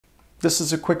This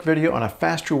is a quick video on a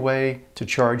faster way to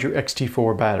charge your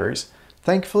X-T4 batteries.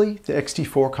 Thankfully, the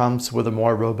X-T4 comes with a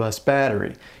more robust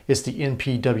battery. It's the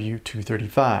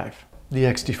NPW235. The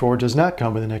X-T4 does not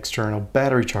come with an external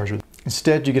battery charger.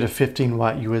 Instead, you get a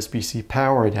 15-watt USB-C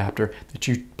power adapter that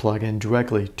you plug in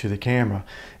directly to the camera.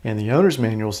 And the owner's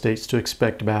manual states to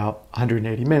expect about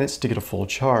 180 minutes to get a full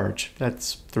charge.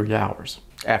 That's 3 hours.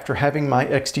 After having my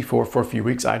X-T4 for a few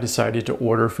weeks, I decided to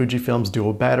order Fujifilm's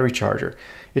dual battery charger.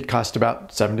 It cost about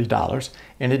 $70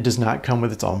 and it does not come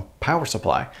with its own power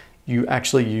supply. You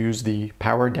actually use the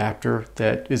power adapter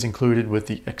that is included with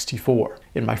the X-T4.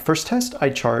 In my first test,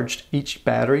 I charged each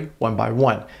battery one by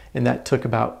one, and that took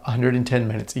about 110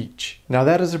 minutes each. Now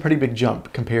that is a pretty big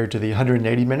jump compared to the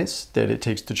 180 minutes that it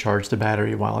takes to charge the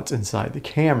battery while it's inside the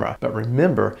camera. But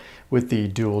remember, with the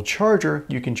dual charger,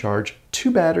 you can charge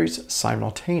 2 batteries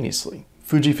simultaneously.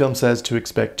 Fujifilm says to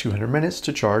expect 200 minutes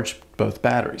to charge both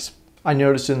batteries. I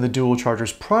noticed in the dual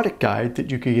charger's product guide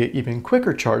that you could get even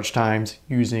quicker charge times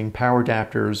using power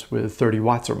adapters with 30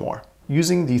 watts or more.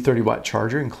 Using the 30-watt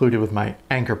charger included with my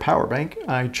Anker power bank,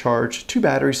 I charged 2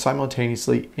 batteries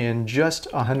simultaneously in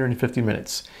just 150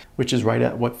 minutes, which is right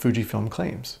at what Fujifilm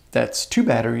claims. That's 2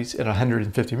 batteries in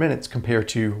 150 minutes compared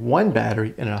to 1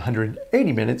 battery in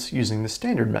 180 minutes using the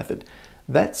standard method.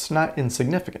 That's not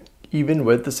insignificant. Even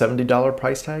with the $70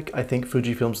 price tag, I think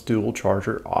Fujifilm's dual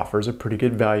charger offers a pretty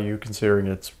good value considering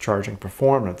its charging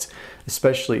performance,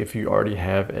 especially if you already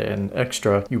have an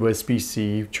extra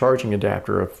USB-C charging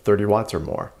adapter of 30 watts or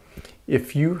more.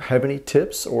 If you have any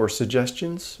tips or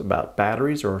suggestions about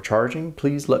batteries or charging,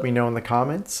 please let me know in the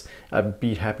comments. I'd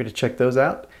be happy to check those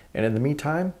out. And in the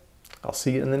meantime, I'll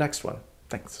see you in the next one.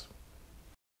 Thanks.